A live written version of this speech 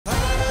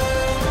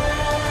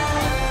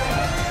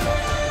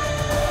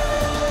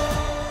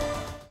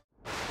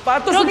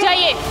बात तो रुक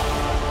जाइए।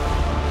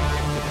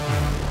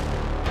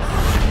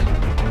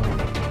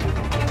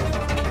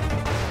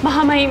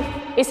 महामहिम,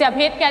 इसे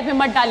अभेद कैद में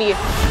मत डालिए।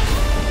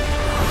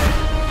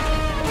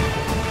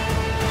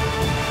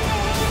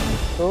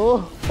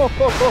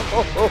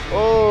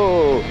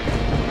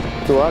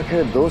 तो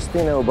आखिर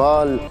दोस्ती ने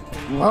उबाल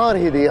मार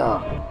ही दिया।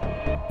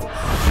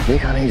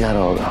 देखा नहीं जा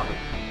रहा होगा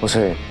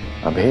उसे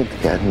अभेद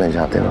कैद में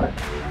जाते हुए।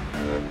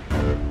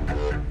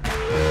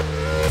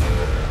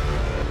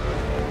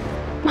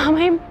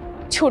 महामहिम,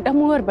 छोटा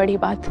मुंह और बड़ी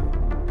बात,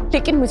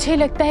 लेकिन मुझे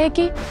लगता है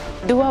कि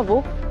दुआ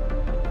वो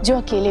जो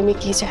अकेले में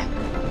की जाए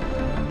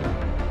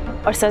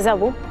और सजा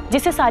वो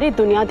जिसे सारी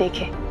दुनिया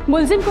देखे।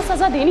 मुल्जिम को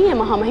सजा देनी है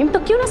महामहिम, तो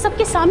क्यों ना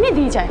सबके सामने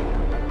दी जाए,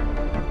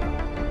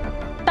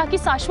 ताकि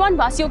साशवान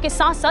वासियों के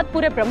साथ साथ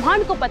पूरे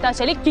ब्रह्मांड को पता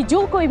चले कि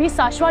जो कोई भी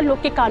साशवान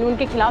लोग के कानून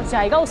के खिलाफ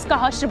जाएगा उसका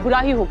हश्र बुरा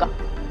ही होगा,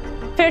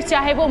 फिर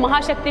चाहे वो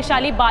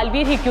महाशक्तिशाली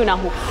बालवीर ही क्यों ना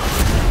हो।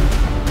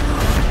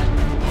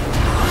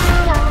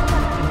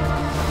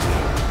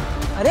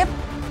 अरे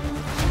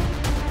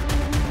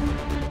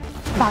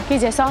बाकी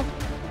जैसा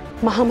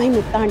महामहिम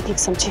मुत्तान ठीक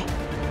समझे।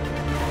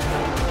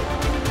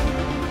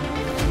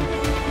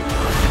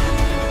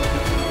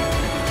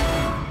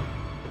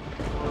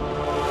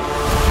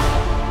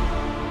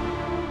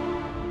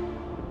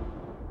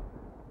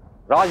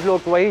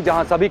 राजलोक वही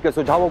जहां सभी के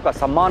सुझावों का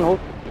सम्मान हो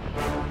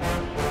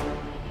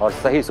और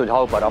सही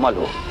सुझाव पर अमल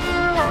हो।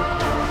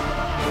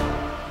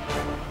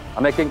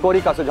 हमें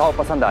किंकोरी का सुझाव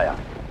पसंद आया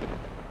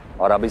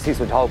और अब इसी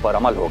सुझाव पर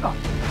अमल होगा।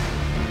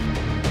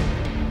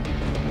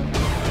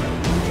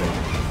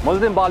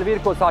 मुल्जिम बालवीर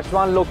को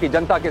साशवान लोग की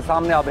जनता के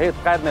सामने अभेद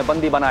कैद में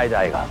बंदी बनाया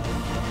जाएगा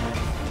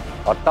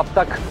और तब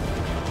तक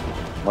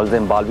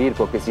मुल्जिम बालवीर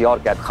को किसी और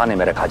कैद खाने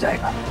में रखा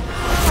जाएगा।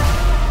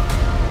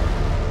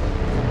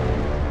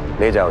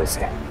 ले जाओ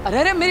इसे। अरे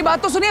अरे मेरी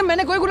बात तो सुनिए,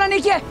 मैंने कोई गुनाह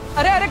नहीं किया है।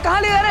 अरे अरे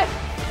कहाँ ले जा रहे?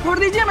 छोड़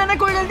दीजिए, मैंने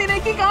कोई गलती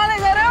नहीं की। कहाँ ले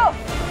जा रहे हो?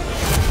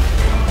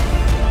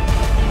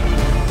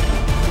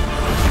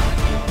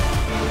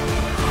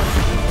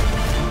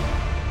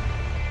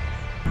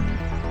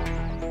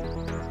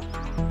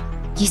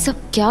 ये सब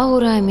क्या हो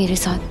रहा है मेरे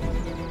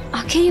साथ?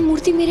 आखिर ये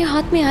मूर्ति मेरे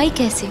हाथ में आई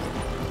कैसे?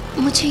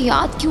 मुझे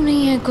याद क्यों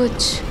नहीं है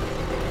कुछ?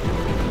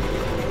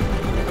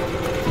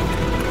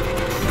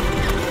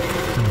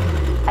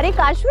 अरे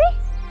काशवी,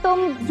 तुम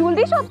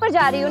ज्वेलरी शॉप पर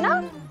जा रही हो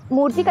ना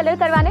मूर्ति कलर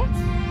करवाने?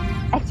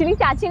 एक्चुअली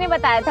चाची ने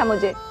बताया था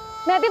मुझे।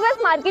 मैं भी बस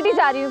मार्केट ही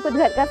जा रही हूँ, कुछ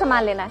घर का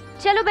सामान लेना है।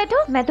 चलो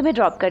बैठो, मैं तुम्हें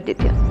ड्रॉप कर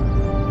देती हूँ।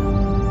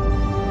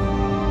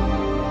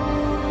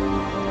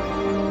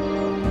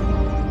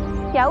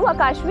 क्या हुआ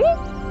काशवी?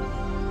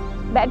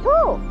 बैठो।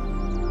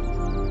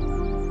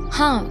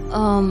 हाँ,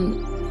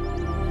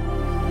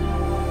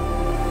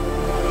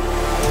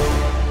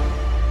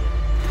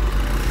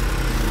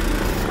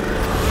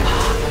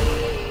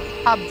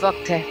 अब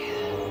वक्त है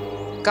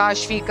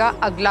काशवी का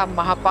अगला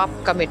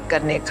महापाप कमिट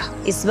करने का।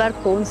 इस बार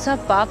कौन सा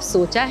पाप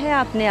सोचा है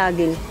आपने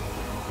आगिल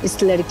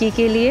इस लड़की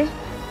के लिए?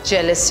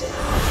 जेलसी,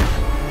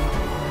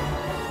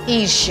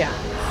 ईर्ष्या,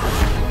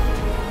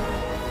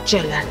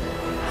 जलन।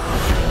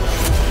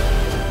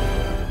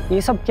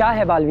 ये सब क्या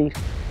है बालवीर?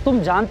 तुम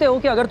जानते हो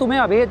कि अगर तुम्हें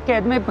अभेद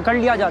कैद में पकड़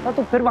लिया जाता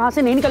तो फिर वहां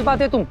से नहीं निकल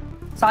पाते तुम।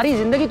 सारी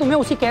जिंदगी तुम्हें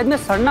उसी कैद में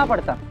सड़ना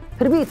पड़ता।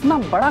 फिर भी इतना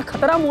बड़ा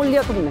खतरा मोल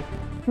लिया तुमने।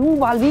 क्यों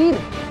बालवीर?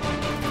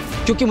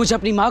 क्योंकि मुझे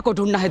अपनी माँ को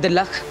ढूंढना है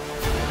दिल्लक,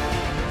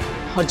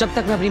 और जब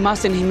तक मैं अपनी माँ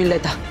से नहीं मिल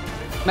लेता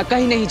मैं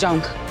कहीं नहीं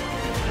जाऊंगा।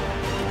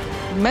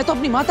 मैं तो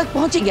अपनी माँ तक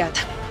पहुंच ही गया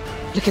था,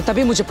 लेकिन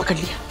तभी मुझे पकड़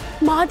लिया।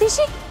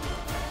 महादिशी?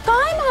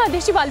 कहाँ है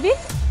महादिशी बालवीर?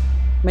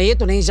 मैं ये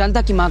तो नहीं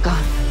जानता कि माँ कहाँ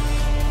है,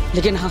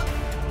 लेकिन हाँ,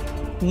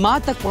 माँ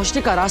तक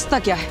पहुंचने का रास्ता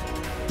क्या है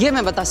ये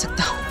मैं बता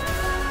सकता हूँ।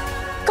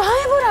 कहाँ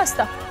है वो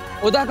रास्ता?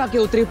 उदाका के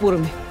उत्तरी पूर्व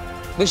में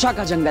विशा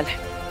का जंगल है।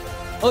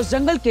 उस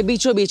जंगल के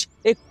बीचों बीच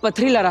एक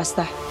पथरीला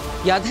रास्ता है,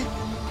 याद है?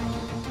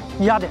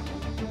 याद है।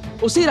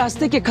 उसी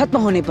रास्ते के खत्म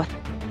होने पर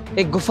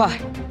एक गुफा है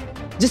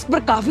जिस पर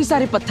काफी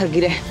सारे पत्थर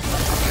गिरे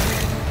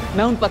हैं।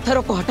 मैं उन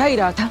पत्थरों को हटा ही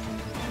रहा था,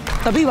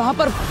 तभी वहां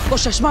पर वो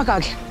चश्मा आ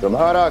गया।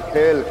 तुम्हारा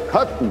खेल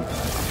खत्म।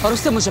 और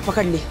उससे मुझे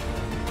पकड़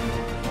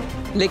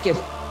लिया। लेकिन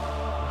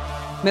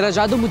मेरा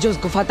जादू मुझे उस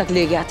गुफा तक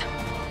ले गया था,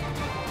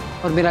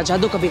 और मेरा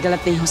जादू कभी गलत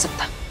नहीं हो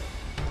सकता।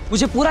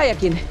 मुझे पूरा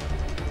यकीन है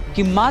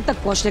कि माँ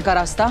तक पहुंचने का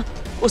रास्ता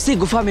उसी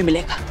गुफा में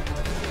मिलेगा।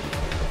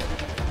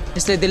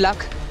 इसलिए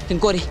दिल्लक,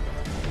 किंकोरी,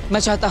 मैं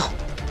चाहता हूं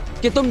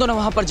कि तुम दोनों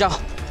वहां पर जाओ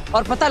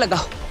और पता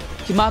लगाओ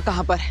कि माँ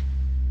कहां पर है।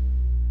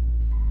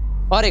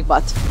 और एक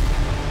बात,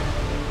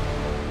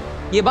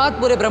 ये बात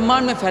पूरे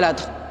ब्रह्मांड में फैला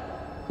दो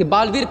कि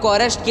बालवीर को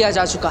अरेस्ट किया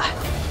जा चुका है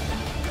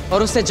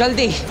और उसे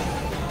जल्दी ही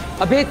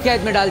अभेद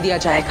कैद में डाल दिया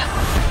जाएगा।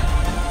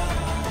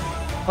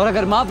 और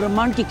अगर माँ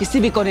ब्रह्मांड की किसी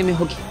भी कोने में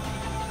होगी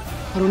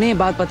और उन्हें ये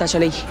बात पता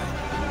चलेगी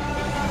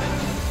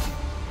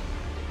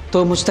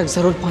तो मुझ तक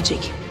जरूर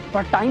पहुंचेगी।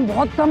 पर टाइम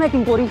बहुत कम है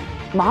किंकोरी।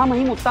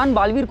 महामहिम उत्तान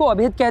बालवीर को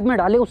अभेद कैद में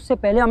डाले उससे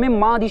पहले हमें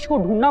माँ आदिश को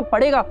ढूंढना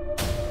पड़ेगा।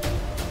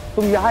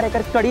 तुम यहाँ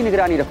रहकर कड़ी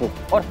निगरानी रखो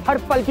और हर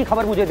पल की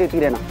खबर मुझे देती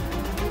रहना।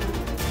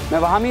 मैं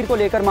वहामीर को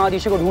लेकर माँ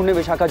आदिश को ढूंढने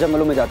विशाखा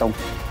जंगलों में जाता हूँ।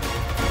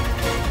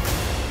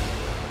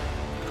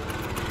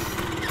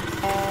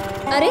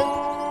 अरे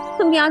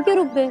तुम यहाँ क्यों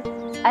रुक गए?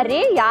 अरे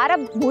यार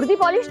अब मूर्ति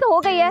पॉलिश तो हो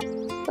गई है,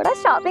 थोड़ा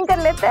शॉपिंग कर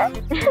लेते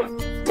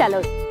हैं।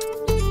 चलो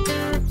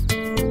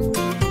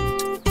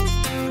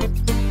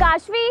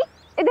काशवी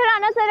इधर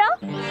आना जरा।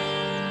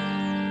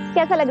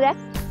 कैसा लग रहा है?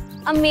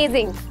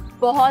 अमेजिंग,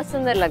 बहुत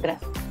सुंदर लग रहा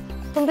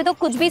है। तुम पे तो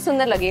कुछ भी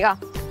सुंदर लगेगा,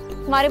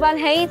 तुम्हारे बाल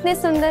हैं ही इतने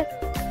सुंदर।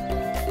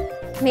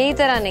 मेरी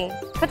तरह नहीं,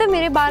 पता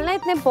मेरे बाल ना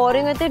इतने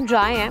बोरिंग इतने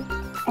ड्राई हैं।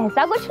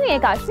 ऐसा कुछ नहीं है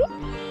काशवी,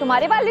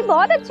 तुम्हारे बाल भी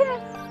बहुत अच्छे हैं।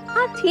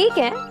 हाँ ठीक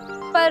है,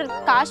 पर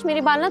काश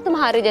मेरे बाल ना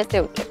तुम्हारे जैसे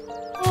होते।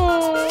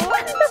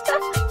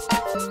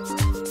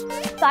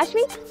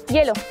 काशवी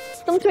ये लो,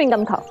 तुम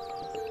च्युइंगम खाओ।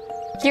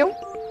 क्यों?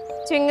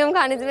 च्युइंगम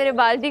खाने से मेरे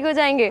बाल ठीक हो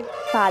जाएंगे?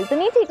 बाल तो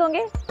नहीं ठीक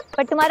होंगे,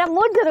 पर तुम्हारा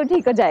मूड जरूर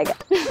ठीक हो जाएगा।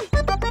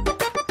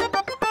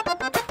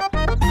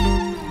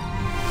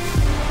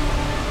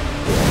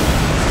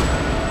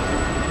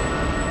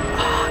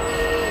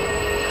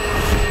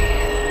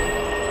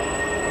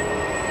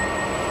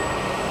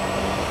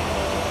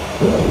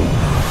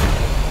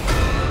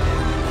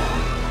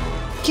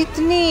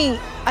 कितनी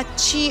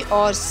अच्छी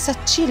और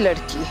सच्ची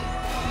लड़की है,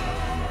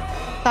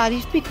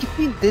 तारीफ भी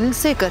कितनी दिल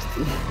से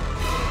करती है।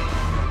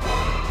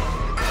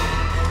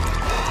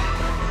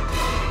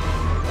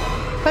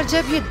 पर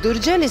जब ये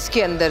दुर्जन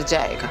इसके अंदर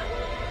जाएगा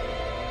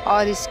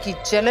और इसकी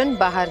जलन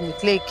बाहर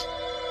निकलेगी,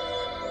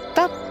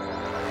 तब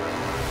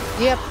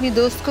ये अपनी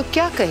दोस्त को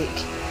क्या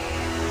कहेगी?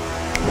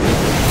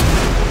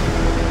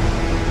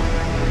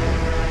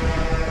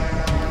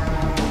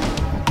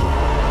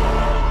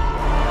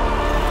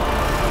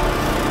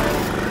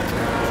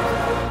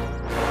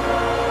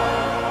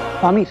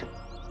 आमिर,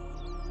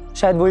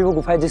 शायद वही वो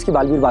गुफा है जिसकी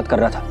बालवीर बात कर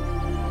रहा था।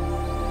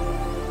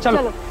 चलो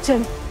चलो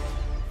चलो।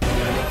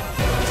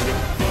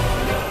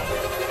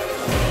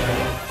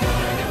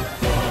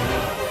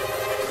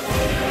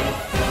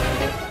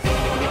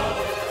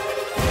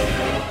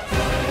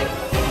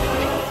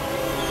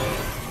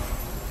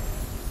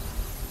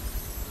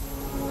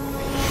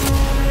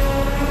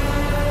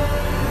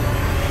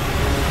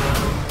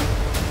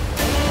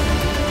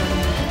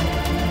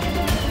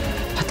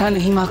 पता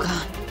नहीं माँ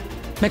कहाँ,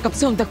 मैं कब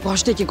से उन तक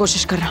पहुंचने की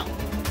कोशिश कर रहा हूं।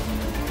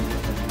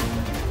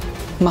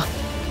 माँ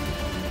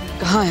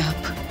कहाँ हैं आप?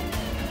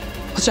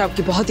 मुझे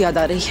आपकी बहुत याद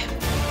आ रही है।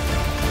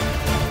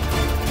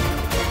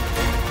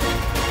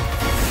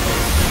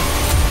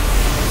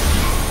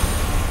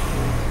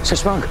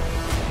 शशमाग,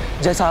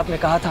 जैसा आपने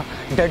कहा था,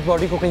 डेड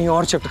बॉडी को कहीं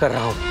और शिफ्ट कर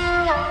रहा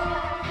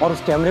हूं और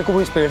उस कैमरे को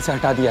वो इस पेड़ से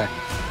हटा दिया है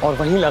और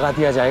वहीं लगा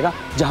दिया जाएगा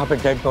जहां पे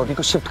डेड बॉडी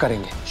को शिफ्ट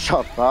करेंगे।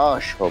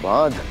 शाबाश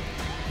होबाद,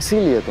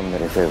 इसीलिए तुम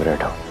मेरे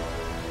फेवरेट हो।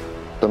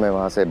 तुम्हें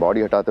वहां से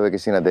बॉडी हटाते हुए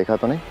किसी ने देखा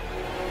तो नहीं?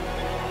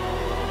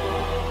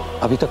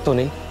 अभी तक तो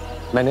नहीं,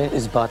 मैंने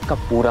इस बात का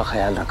पूरा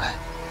ख्याल रखा है।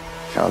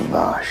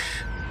 शाबाश,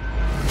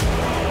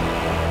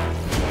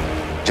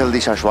 जल्दी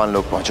शाश्वान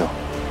लोग पहुंचो।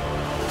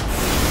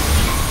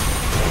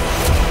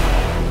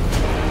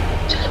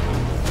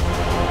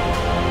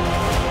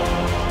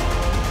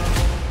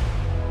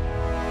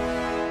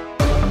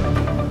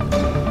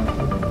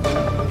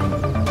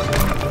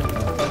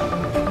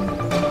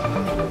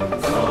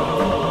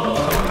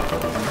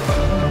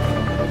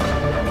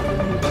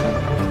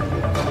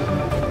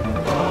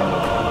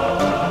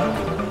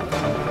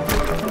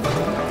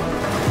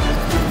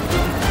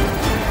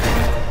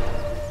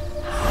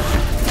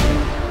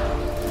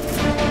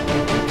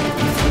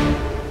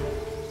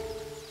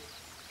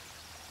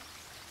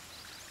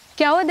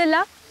 क्या हुआ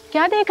दिल्ला,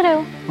 क्या देख रहे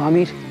हो?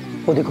 आमिर,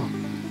 वो देखो,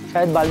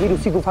 शायद बालवीर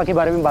उसी गुफा के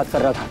बारे में बात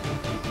कर रहा था।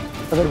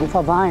 अगर गुफा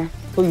वहां है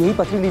तो यही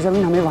पथरीली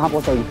जमीन हमें वहां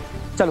पहुंचाएगी।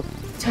 चलो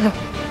चलो।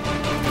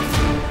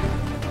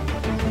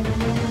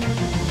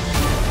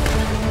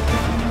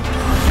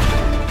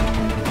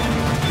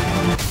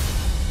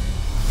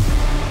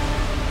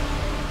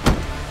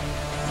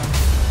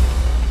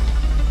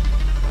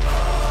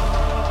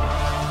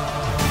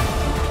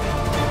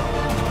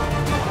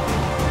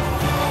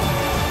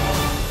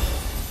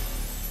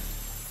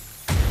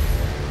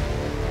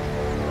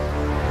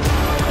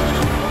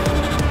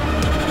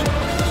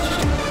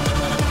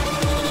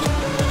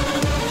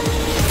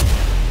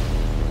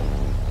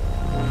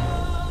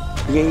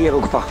 यही है वो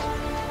गुफा,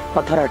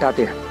 पत्थर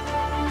हटाते हैं।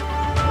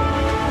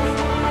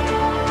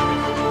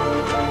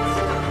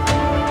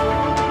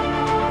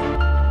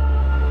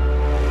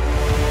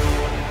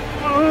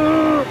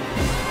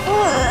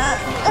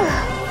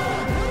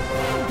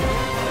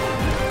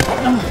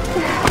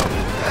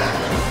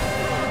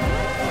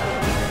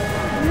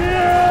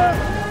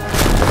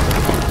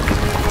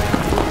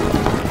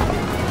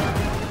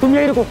 तुम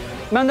यही रुको,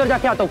 मैं अंदर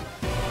जाके आता हूं।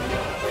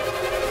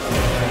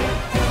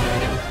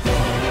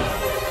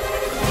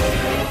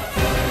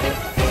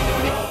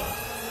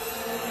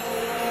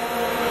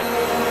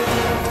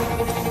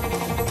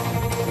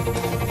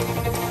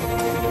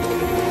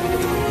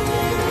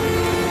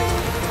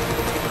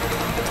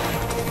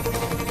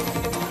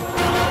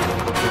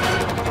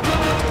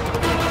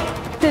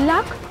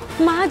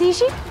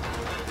 महादिशी?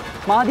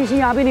 महादिशी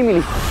यहाँ भी नहीं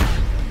मिली,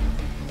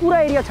 पूरा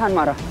एरिया छान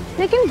मारा।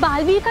 लेकिन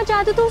बालवीर का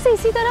जादू तो उसे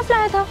इसी तरफ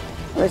लाया था।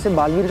 वैसे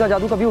बालवीर का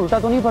जादू कभी उल्टा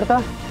तो नहीं पड़ता,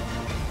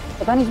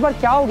 पता नहीं इस बार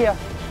क्या हो गया।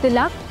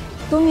 तिलक,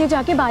 तुम ये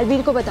जाके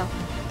बालवीर को बताओ,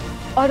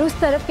 और उस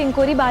तरफ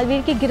किंकोरी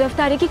बालवीर की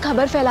गिरफ्तारी की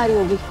खबर फैला रही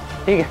होगी।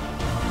 ठीक है।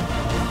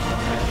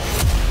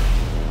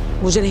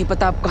 मुझे नहीं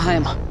पता आप कहाँ हैं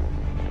माँ,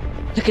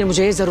 लेकिन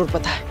मुझे ये जरूर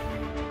पता है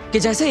कि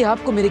जैसे ही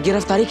आपको मेरी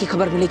गिरफ्तारी की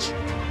खबर मिलेगी,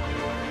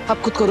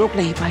 आप खुद को रोक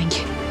नहीं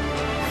पाएंगे।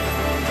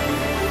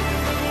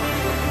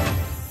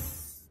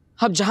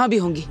 आप जहां भी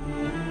होंगी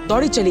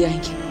दौड़ी चली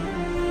आएंगी।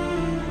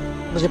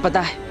 मुझे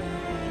पता है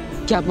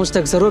कि आप मुझ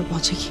तक जरूर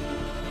पहुंचेगी,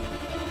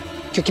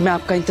 क्योंकि मैं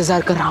आपका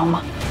इंतजार कर रहा हूं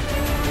मां।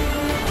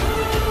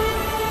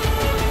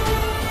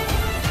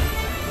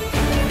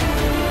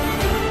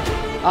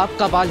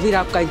 आपका बालवीर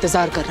आपका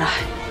इंतजार कर रहा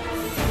है।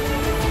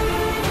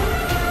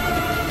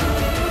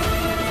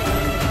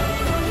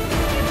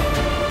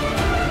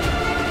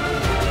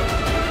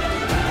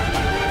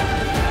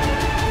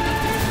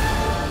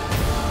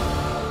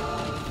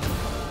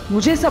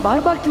 मुझे ऐसा बार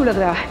बार क्यों लग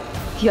रहा है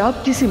कि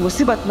आप किसी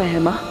मुसीबत में हैं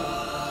मां?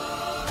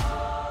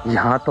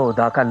 यहाँ तो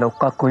उदा का लोग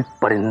का कोई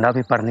परिंदा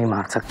भी पर नहीं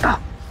मार सकता।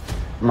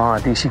 माँ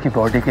आदिशी की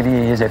बॉडी के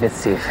लिए ये जगह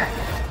सेफ है।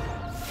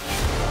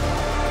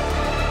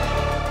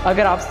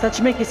 अगर आप सच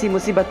में किसी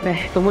मुसीबत में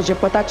हैं, तो मुझे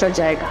पता चल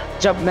जाएगा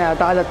जब मैं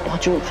अदालत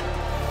पहुंचूंगा।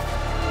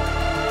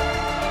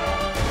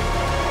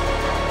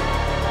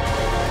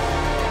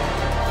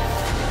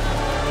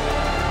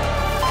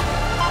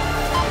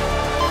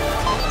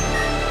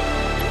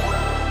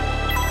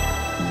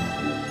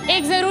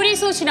 एक जरूरी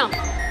सूचना,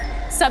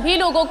 सभी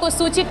लोगों को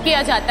सूचित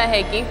किया जाता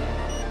है कि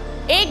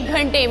 1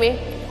 घंटे में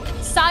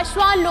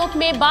शाश्वत लोक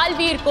में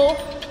बालवीर को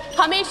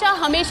हमेशा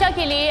हमेशा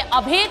के लिए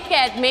अभेद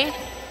कैद में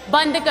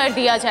बंद कर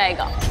दिया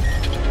जाएगा।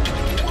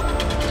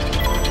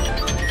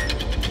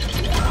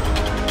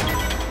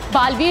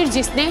 बालवीर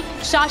जिसने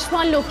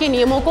शाश्वत लोक के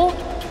नियमों को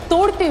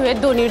तोड़ते हुए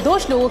 2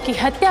 निर्दोष लोगों की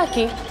हत्या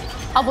की,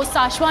 अब वो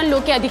शाश्वत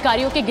लोक के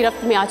अधिकारियों की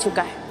गिरफ्त में आ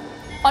चुका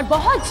है और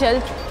बहुत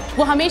जल्द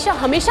वो हमेशा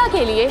हमेशा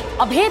के लिए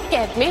अभेद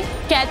कैद में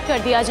कैद कर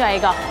दिया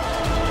जाएगा।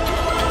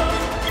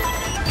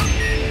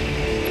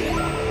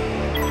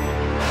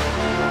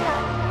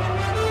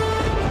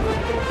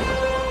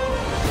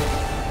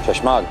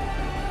 शशमाग,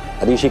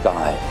 अदिशी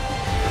कहाँ है?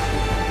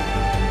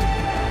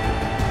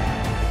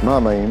 माँ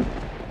महिम,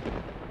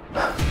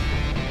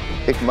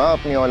 एक माँ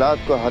अपनी औलाद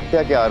को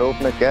हत्या के आरोप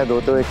में कैद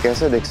होते हुए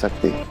कैसे देख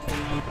सकती?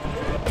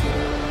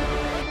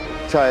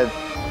 शायद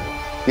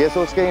ये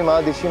सोच के ही माँ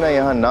अदिशी ने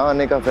यहाँ ना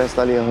आने का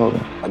फैसला लिया होगा।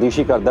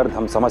 अदिशी का दर्द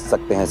हम समझ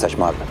सकते हैं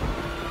शशमाग।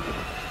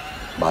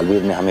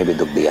 बालवीर ने हमें भी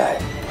दुख दिया है।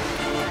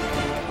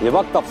 ये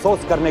वक्त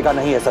अफसोस करने का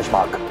नहीं है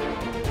शशमाग,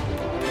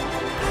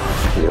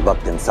 ये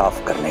वक्त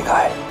इंसाफ करने का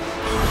है।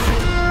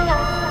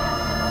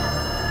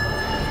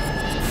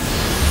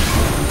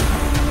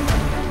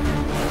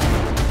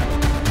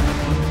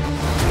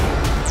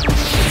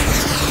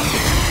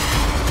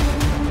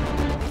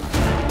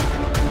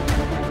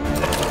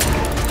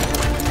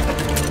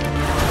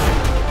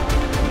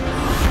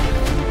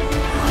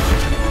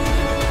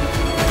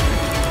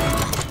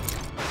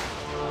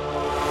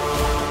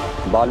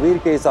 बालवीर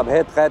के इस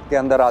अभेद कैद के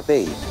अंदर आते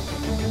ही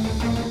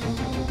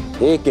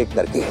एक एक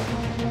करके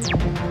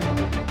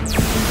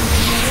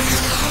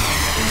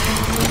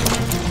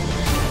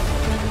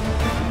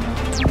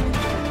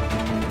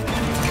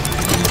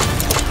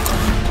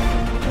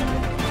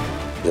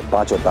ये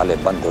 5 ताले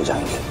बंद हो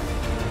जाएंगे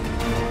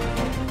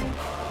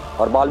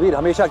और बालवीर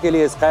हमेशा के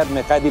लिए इस कैद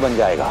में कैदी बन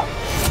जाएगा।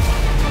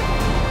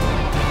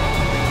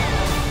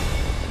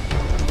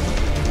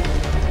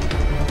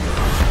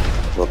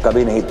 वो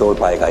कभी नहीं तोड़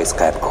पाएगा इस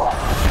कैद को।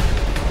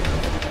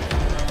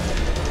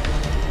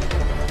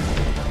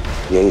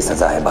 यही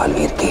सजा है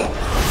बालवीर की।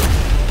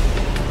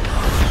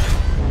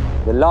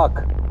 लाख,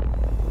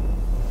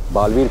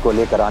 बालवीर को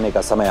लेकर आने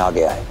का समय आ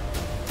गया है,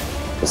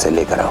 उसे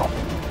लेकर आओ।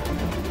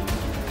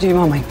 जी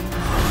माँ महिम।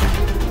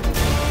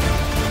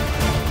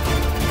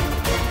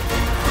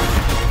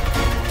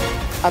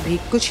 अभी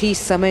कुछ ही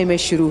समय में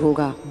शुरू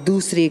होगा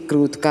दूसरे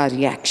क्रोध का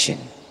रिएक्शन।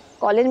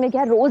 कॉलेज में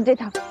क्या रोज डे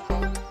था,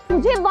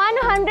 मुझे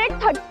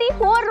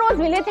 134 रोज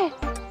मिले थे।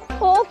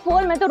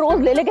 ओह, मैं तो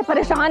रोज ले लेके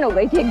परेशान हो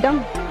गई थी एकदम।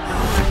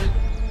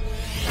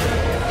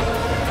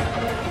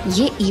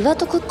 ये ईवा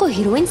तो खुद को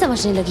हीरोइन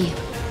समझने लगी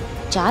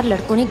है। 4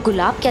 लड़कों ने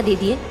गुलाब क्या दे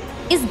दिए,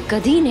 इस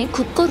गधी ने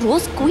खुद को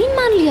रोज क्वीन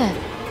मान लिया है।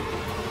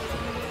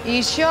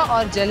 ईर्ष्या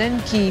और जलन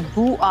की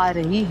बू आ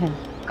रही है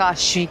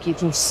काशवी की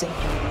रूह से।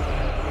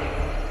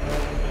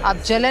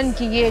 अब जलन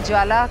की ये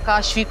ज्वाला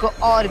काशवी को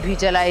और भी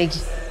जलाएगी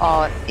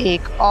और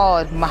एक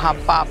और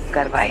महापाप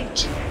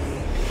करवाएगी।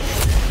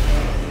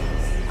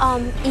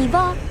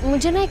 ईवा,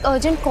 मुझे ना एक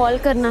अर्जेंट कॉल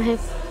करना है,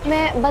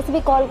 मैं बस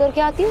भी कॉल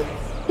करके आती हूँ।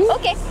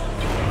 ओके।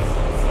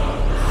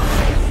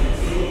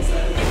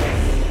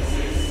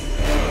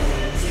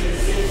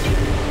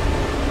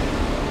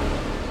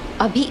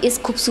 अभी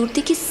इस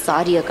खूबसूरती की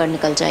सारी अकड़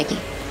निकल जाएगी।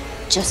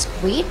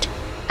 Just wait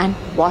and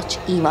watch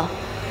Eva.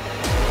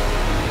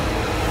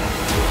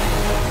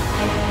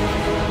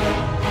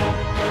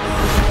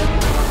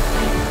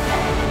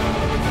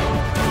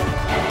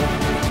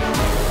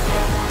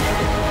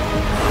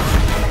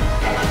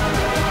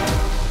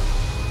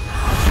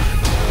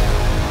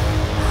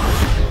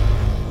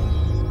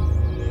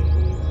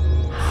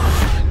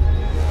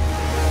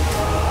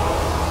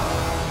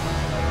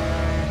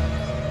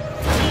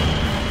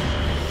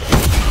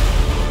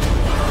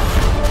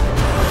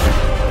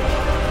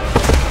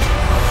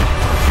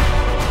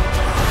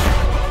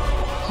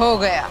 हो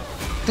गया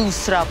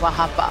दूसरा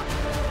महापाप।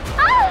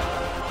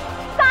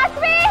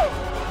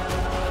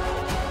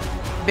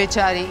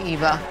 बेचारी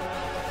ईवा,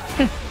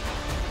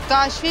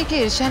 काशवी की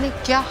ईर्ष्या ने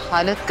क्या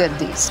हालत कर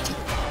दी इसकी।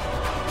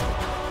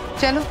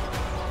 चलो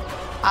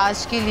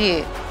आज के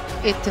लिए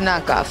इतना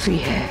काफी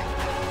है।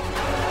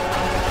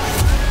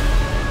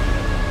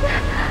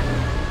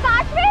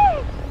 काशवी!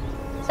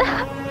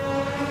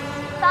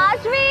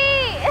 काशवी!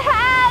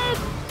 हेल्प!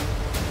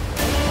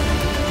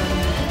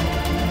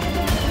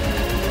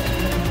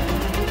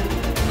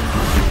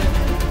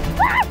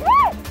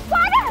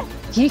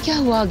 ये क्या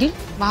हुआ आगिल?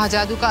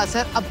 महाजादू का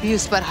असर अब भी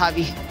उस पर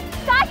हावी है।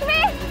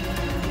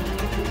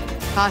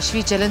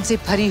 काशवी जलन से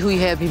भरी हुई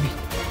है अभी भी।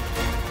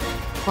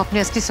 वो अपने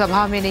असली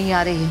स्वभाव में नहीं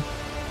आ रही है।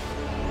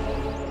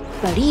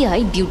 बड़ी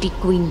आई ब्यूटी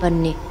क्वीन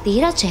बनने,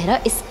 तेरा चेहरा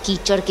इस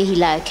कीचड़ के ही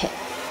लायक है।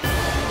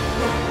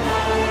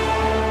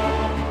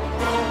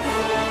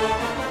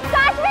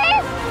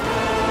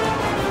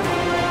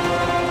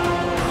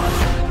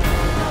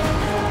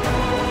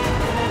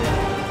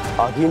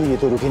 आगील, ये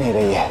तो रुक ही नहीं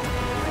रही है।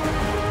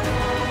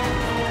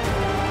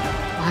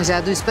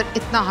 महाजादू इस पर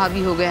इतना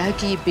हावी हो गया है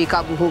कि ये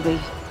बेकाबू हो गई।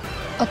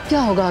 अब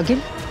क्या होगा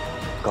आगिल?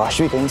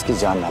 काशवी कहीं इसकी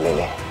जान ना ले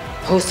ले।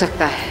 हो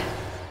सकता है,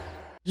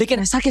 लेकिन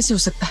ऐसा कैसे हो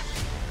सकता है?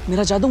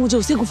 मेरा जादू मुझे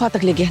उसी गुफा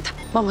तक ले गया था।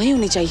 माँ वहीं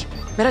होनी चाहिए।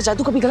 मेरा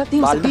जादू कभी गलत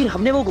नहीं हो सकता। बालवीर,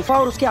 हमने वो गुफा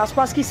और उसके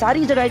आसपास की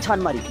सारी जगह छान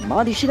मारी,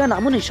 माँ ऋषि का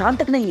नामो निशान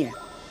तक नहीं है।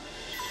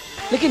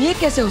 लेकिन ये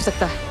कैसे हो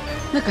सकता है?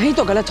 मैं कहीं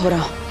तो गलत हो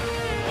रहा हूँ।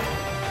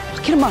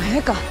 आखिर माँ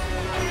है कहाँ?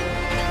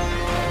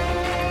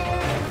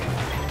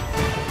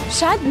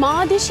 शायद माँ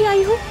आदिशी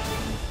आई हो,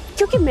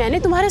 क्योंकि मैंने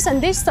तुम्हारा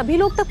संदेश सभी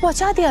लोग तक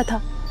पहुंचा दिया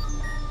था।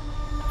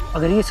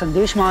 अगर ये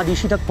संदेश माँ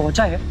आदिशी तक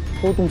पहुंचा है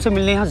तो तुमसे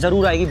मिलने यहाँ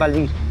जरूर आएगी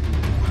बालवीर।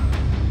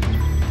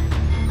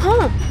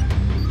 हाँ,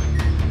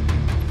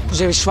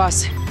 मुझे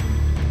विश्वास है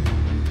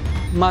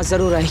माँ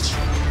जरूर आएगी।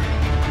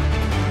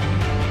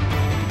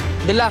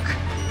 दिलाक,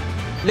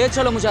 ले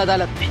चलो मुझे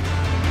अदालत में।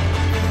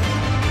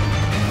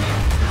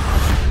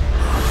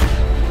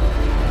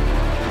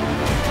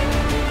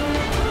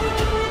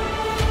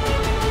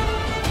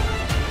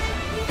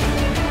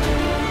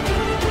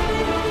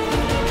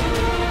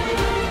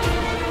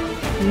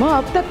 माँ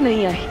अब तक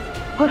नहीं आई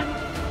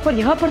और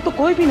यहाँ पर तो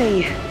कोई भी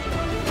नहीं है।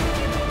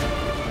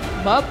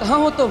 माँ कहाँ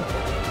हो तुम?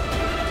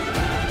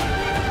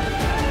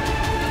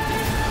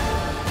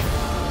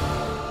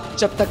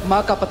 जब तक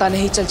माँ का पता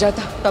नहीं चल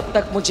जाता तब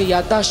तक मुझे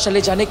याददाश्त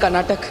चले जाने का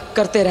नाटक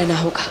करते रहना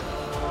होगा।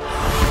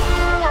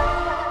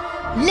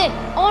 ले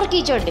और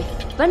कीचड़ ले,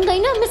 बन गई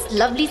ना मिस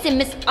लवली से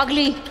मिस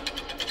अगली।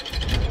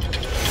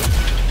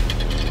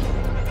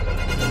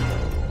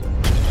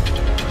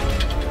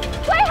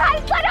 कोई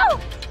हेल्प करो!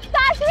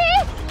 काशवी!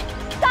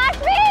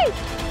 काशवी!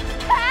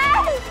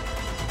 हेल्प!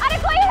 अरे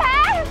कोई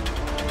है!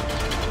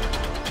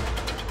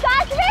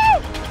 काशवी!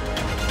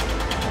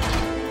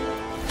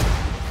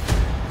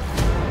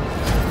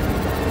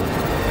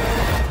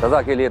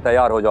 सजा के लिए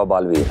तैयार हो जाओ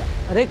बालवीर।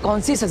 अरे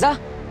कौन सी सजा?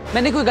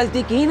 मैंने कोई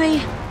गलती की ही नहीं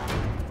है।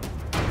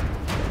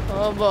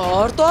 अब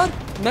और तो और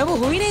मैं वो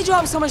हुई नहीं जो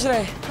आप समझ रहे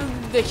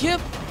हैं। देखिए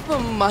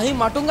माही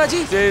माटूंगा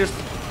जी। सिर्फ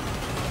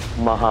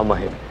महा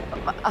महिम।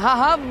 हाँ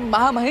हाँ,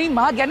 महा महिम,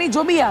 महाज्ञानी,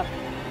 जो भी आप।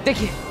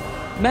 देखिए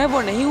मैं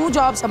वो नहीं हूँ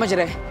जो आप समझ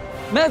रहे हैं।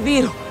 मैं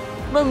वीर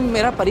हूँ।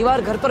 मेरा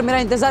परिवार घर पर मेरा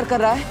इंतजार कर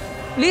रहा है।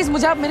 प्लीज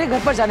मुझे आप मेरे घर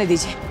पर जाने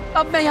दीजिए।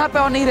 अब मैं यहाँ पे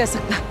और नहीं रह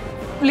सकता।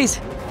 प्लीज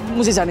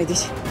मुझे जाने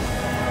दीजिए।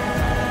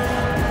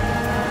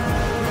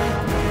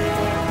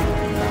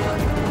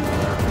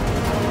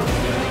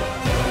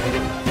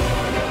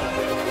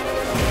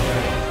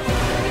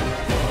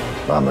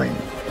 मामा,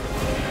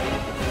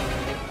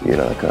 ये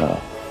लड़का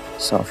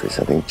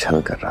 100%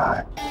 छल कर रहा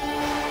है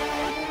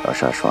और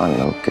शाश्वान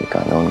लोग के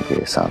कानून के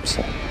हिसाब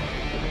से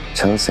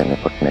छल से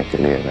निपटने के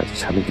लिए अगर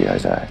छल किया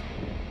जाए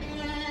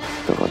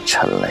तो वो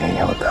छल नहीं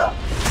होता।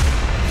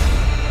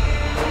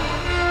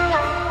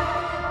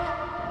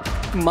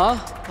 माँ,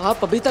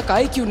 आप अभी तक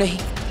आए क्यों नहीं?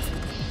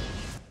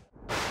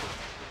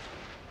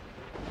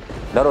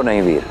 डरो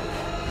नहीं वीर,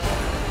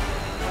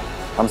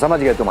 हम समझ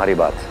गए तुम्हारी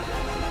बात।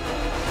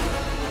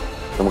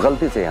 तुम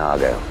गलती से यहां आ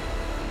गए हो।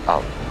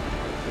 आओ,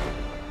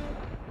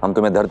 हम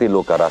तुम्हें धरती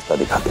लोक का रास्ता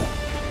दिखाते हैं।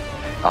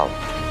 आओ।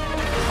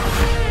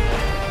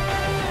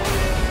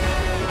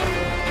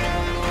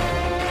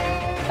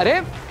 अरे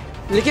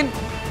लेकिन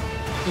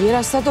ये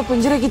रास्ता तो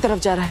पिंजरे की तरफ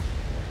जा रहा है।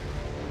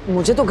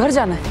 मुझे तो घर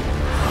जाना है।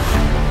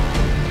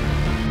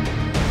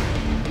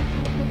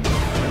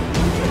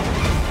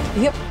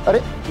 ये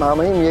अरे महा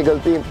महिम, ये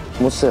गलती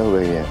मुझसे हो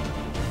गई है।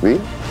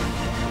 वीर,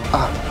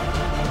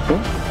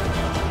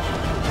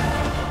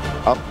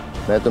 अब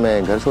मैं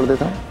तुम्हें घर छोड़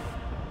देता हूँ।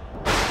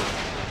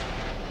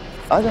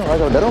 आ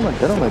जाओ, डरो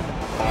मत, डरो मत।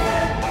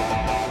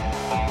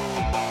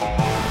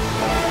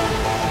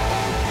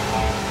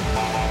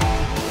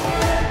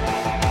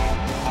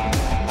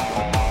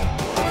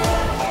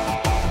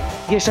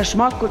 ये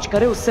शशमाग कुछ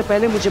करे उससे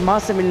पहले मुझे माँ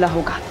से मिलना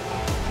होगा।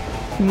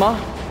 माँ,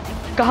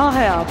 कहाँ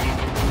है आप?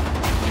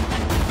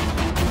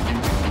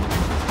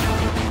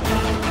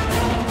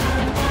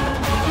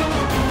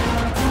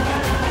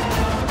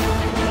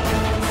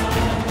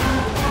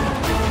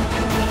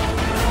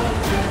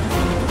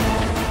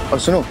 और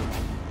सुनो,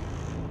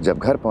 जब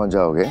घर पहुंच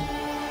जाओगे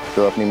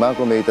तो अपनी माँ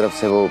को मेरी तरफ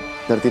से वो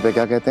धरती पे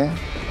क्या कहते हैं,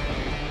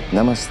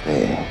 नमस्ते।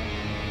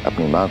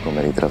 अपनी माँ को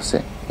मेरी तरफ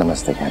से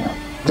नमस्ते कहना।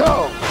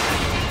 जाओ।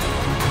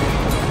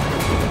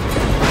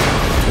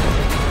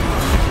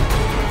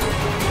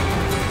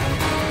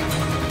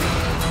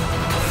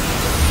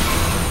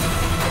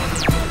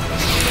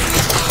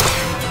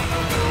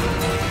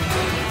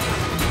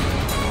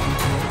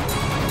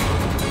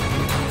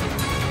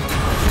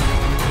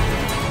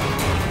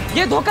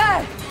 ये धोखा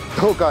है।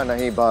 धोखा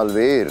नहीं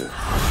बालवीर,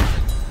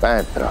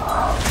 पैंतरा।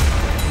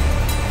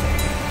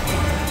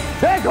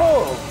 देखो,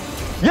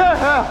 यह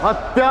है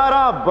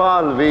हत्यारा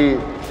बालवीर,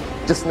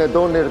 जिसने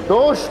 2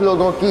 निर्दोष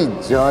लोगों की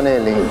जानें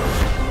ली।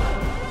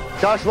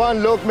 शाश्वान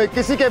लोक में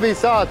किसी के भी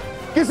साथ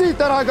किसी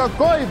तरह का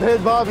कोई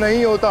भेदभाव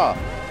नहीं होता,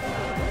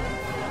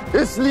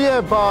 इसलिए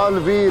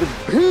बालवीर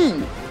भी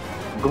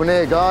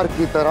गुनहगार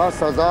की तरह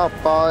सजा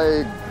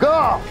पाएगा।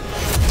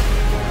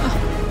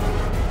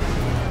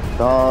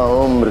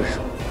 ताउम्र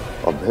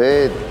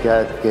अभेद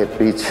कैद के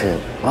पीछे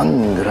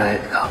बंद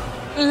रहेगा।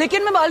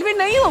 लेकिन मैं बालवीर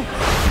नहीं हूं।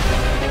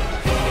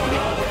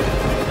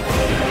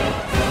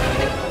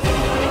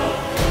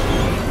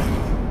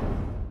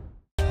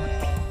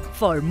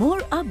 For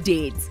more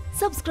updates,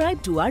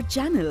 subscribe to our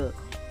channel,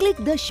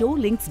 click the show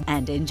links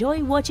and enjoy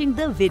watching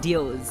the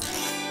videos.